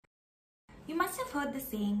must have heard the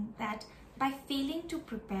saying that by failing to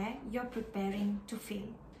prepare, you're preparing to fail.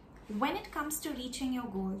 When it comes to reaching your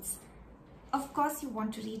goals, of course you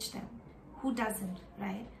want to reach them. Who doesn't,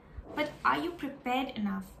 right? But are you prepared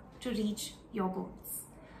enough to reach your goals?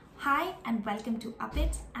 Hi, and welcome to Up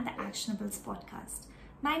It and the Actionables podcast.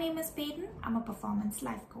 My name is Peyton. I'm a performance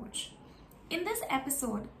life coach. In this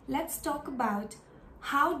episode, let's talk about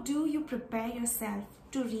how do you prepare yourself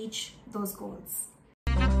to reach those goals.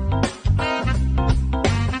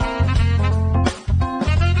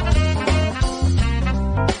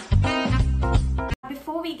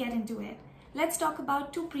 Before we get into it, let's talk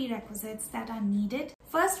about two prerequisites that are needed.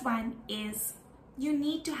 First one is you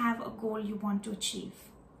need to have a goal you want to achieve,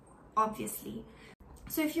 obviously.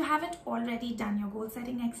 So if you haven't already done your goal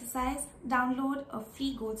setting exercise, download a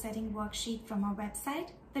free goal setting worksheet from our website.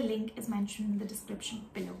 The link is mentioned in the description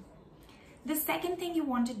below. The second thing you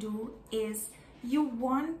want to do is you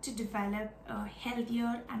want to develop a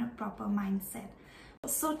healthier and a proper mindset.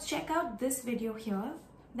 So check out this video here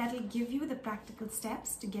that will give you the practical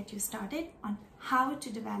steps to get you started on how to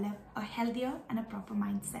develop a healthier and a proper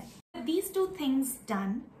mindset. With these two things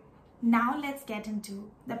done, now let's get into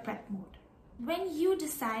the prep mode. When you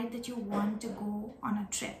decide that you want to go on a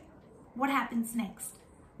trip, what happens next?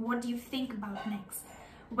 What do you think about next?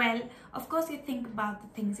 Well, of course, you think about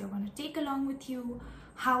the things you're going to take along with you.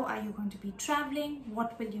 How are you going to be traveling?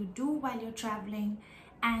 What will you do while you're traveling?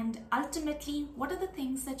 And ultimately, what are the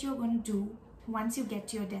things that you're going to do once you get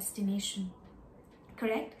to your destination?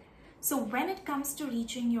 Correct? So when it comes to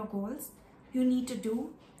reaching your goals, you need to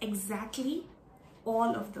do exactly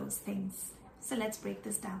all of those things. So let's break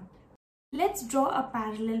this down. Let's draw a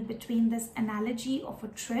parallel between this analogy of a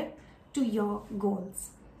trip to your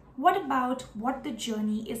goals. What about what the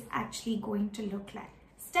journey is actually going to look like?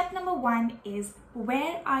 Step number one is,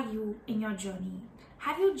 where are you in your journey?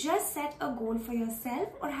 Have you just set a goal for yourself,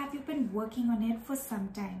 or have you been working on it for some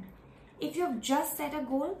time? If you've just set a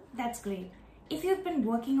goal, that's great. If you've been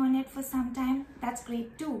working on it for some time, that's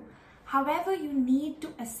great too. However, you need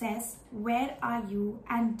to assess where are you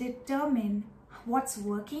and determine what's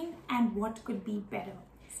working and what could be better.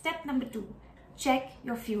 Step number two, check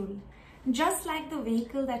your fuel. Just like the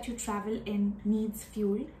vehicle that you travel in needs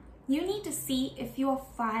fuel, you need to see if you are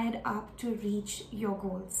fired up to reach your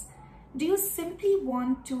goals. Do you simply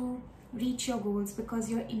want to reach your goals because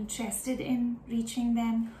you're interested in reaching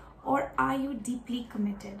them, or are you deeply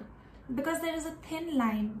committed? Because there is a thin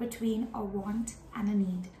line between a want and a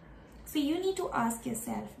need. So you need to ask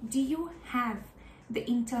yourself, do you have the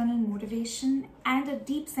internal motivation and a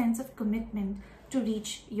deep sense of commitment to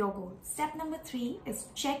reach your goals? Step number three is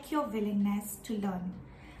check your willingness to learn.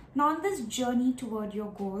 Now, on this journey toward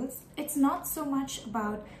your goals, it's not so much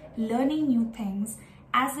about learning new things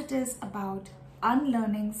as it is about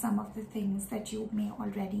unlearning some of the things that you may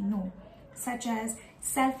already know, such as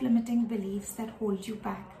self-limiting beliefs that hold you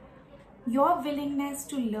back. Your willingness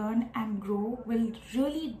to learn and grow will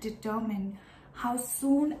really determine how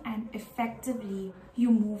soon and effectively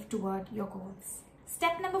you move toward your goals.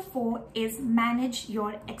 Step number four is manage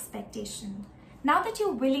your expectation. Now that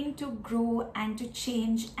you're willing to grow and to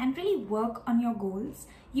change and really work on your goals,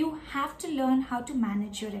 you have to learn how to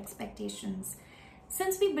manage your expectations.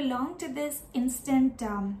 Since we belong to this instant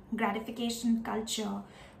gratification culture,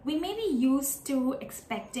 we may be used to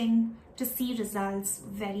expecting to see results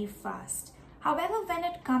very fast. However, when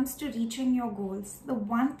it comes to reaching your goals, the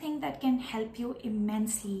one thing that can help you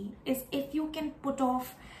immensely is if you can put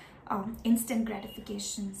off instant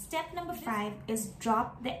gratification. Step number five is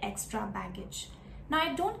drop the extra baggage. Now,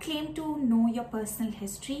 I don't claim to know your personal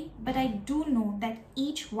history, but I do know that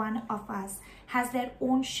each one of us has their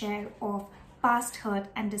own share of past hurt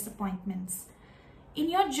and disappointments. In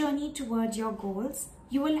your journey toward your goals,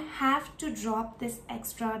 you will have to drop this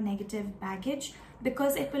extra negative baggage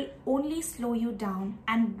because it will only slow you down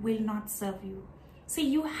and will not serve you. So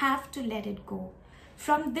you have to let it go.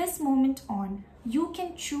 From this moment on, you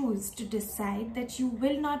can choose to decide that you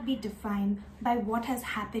will not be defined by what has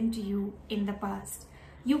happened to you in the past.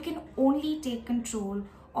 You can only take control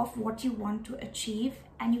of what you want to achieve,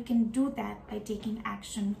 and you can do that by taking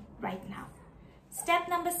action right now. Step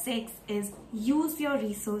number six is use your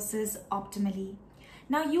resources optimally.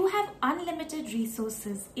 Now, you have unlimited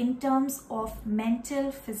resources in terms of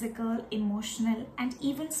mental, physical, emotional, and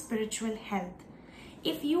even spiritual health.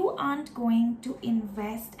 If you aren't going to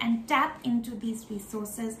invest and tap into these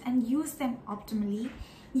resources and use them optimally,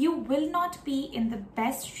 you will not be in the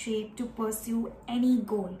best shape to pursue any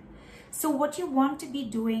goal. So what you want to be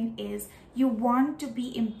doing is you want to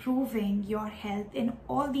be improving your health in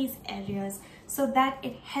all these areas so that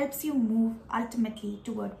it helps you move ultimately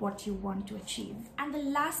toward what you want to achieve. And the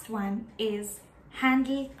last one is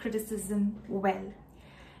handle criticism well.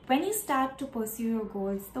 When you start to pursue your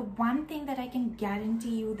goals, the one thing that I can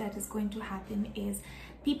guarantee you that is going to happen is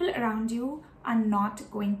people around you are not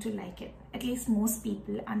going to like it. At least most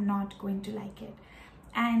people are not going to like it.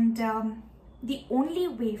 And the only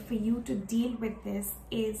way for you to deal with this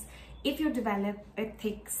is if you develop a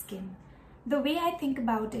thick skin. The way I think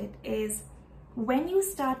about it is when you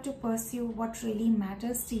start to pursue what really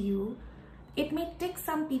matters to you, it may tick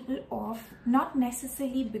some people off, not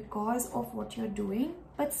necessarily because of what you're doing,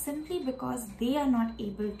 but simply because they are not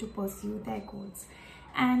able to pursue their goals.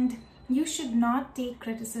 And you should not take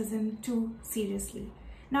criticism too seriously.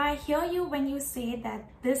 Now, I hear you when you say that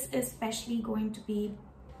this is especially going to be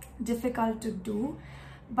difficult to do,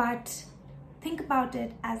 but think about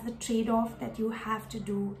it as the trade-off that you have to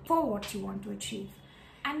do for what you want to achieve.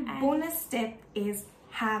 And bonus tip is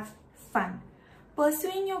have fun.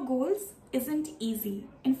 Pursuing your goals isn't easy.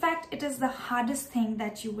 In fact, it is the hardest thing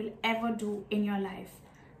that you will ever do in your life.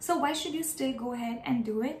 So why should you still go ahead and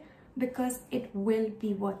do it? Because it will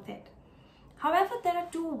be worth it. However, there are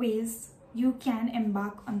two ways you can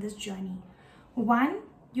embark on this journey. One,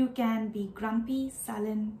 you can be grumpy,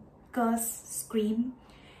 sullen, curse, scream,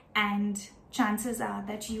 and chances are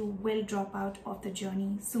that you will drop out of the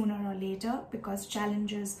journey sooner or later because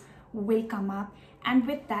challenges will come up, and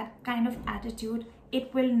with that kind of attitude,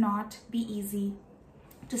 it will not be easy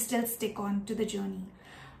to still stick on to the journey.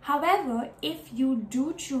 However, if you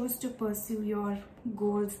do choose to pursue your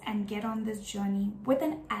goals and get on this journey with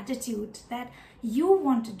an attitude that you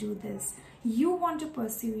want to do this, you want to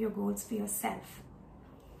pursue your goals for yourself,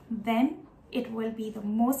 then it will be the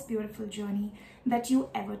most beautiful journey that you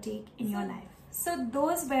ever take in your life. So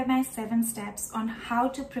those were my 7 steps on how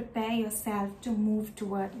to prepare yourself to move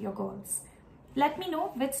toward your goals. Let me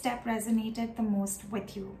know which step resonated the most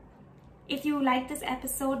with you. If you like this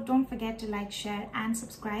episode, don't forget to like, share, and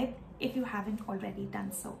subscribe if you haven't already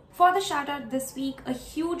done so. For the shout out this week, a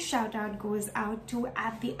huge shout out goes out to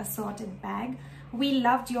 @theassortedbag. We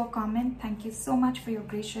loved your comment. Thank you so much for your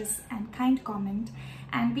gracious and kind comment.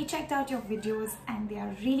 And we checked out your videos and they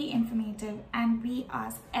are really informative. And we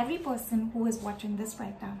ask every person who is watching this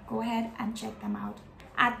right now, go ahead and check them out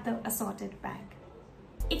at The Assorted Bag.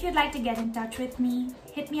 If you'd like to get in touch with me,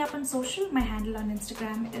 hit me up on social. My handle on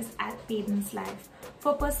Instagram is @PaydensLife.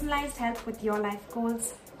 For personalized help with your life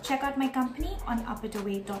goals, check out my company on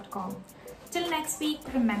upitaway.com. Till next week,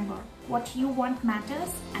 remember, what you want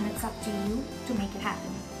matters and it's up to you to make it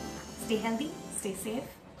happen. Stay healthy, stay safe.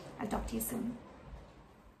 I'll talk to you soon.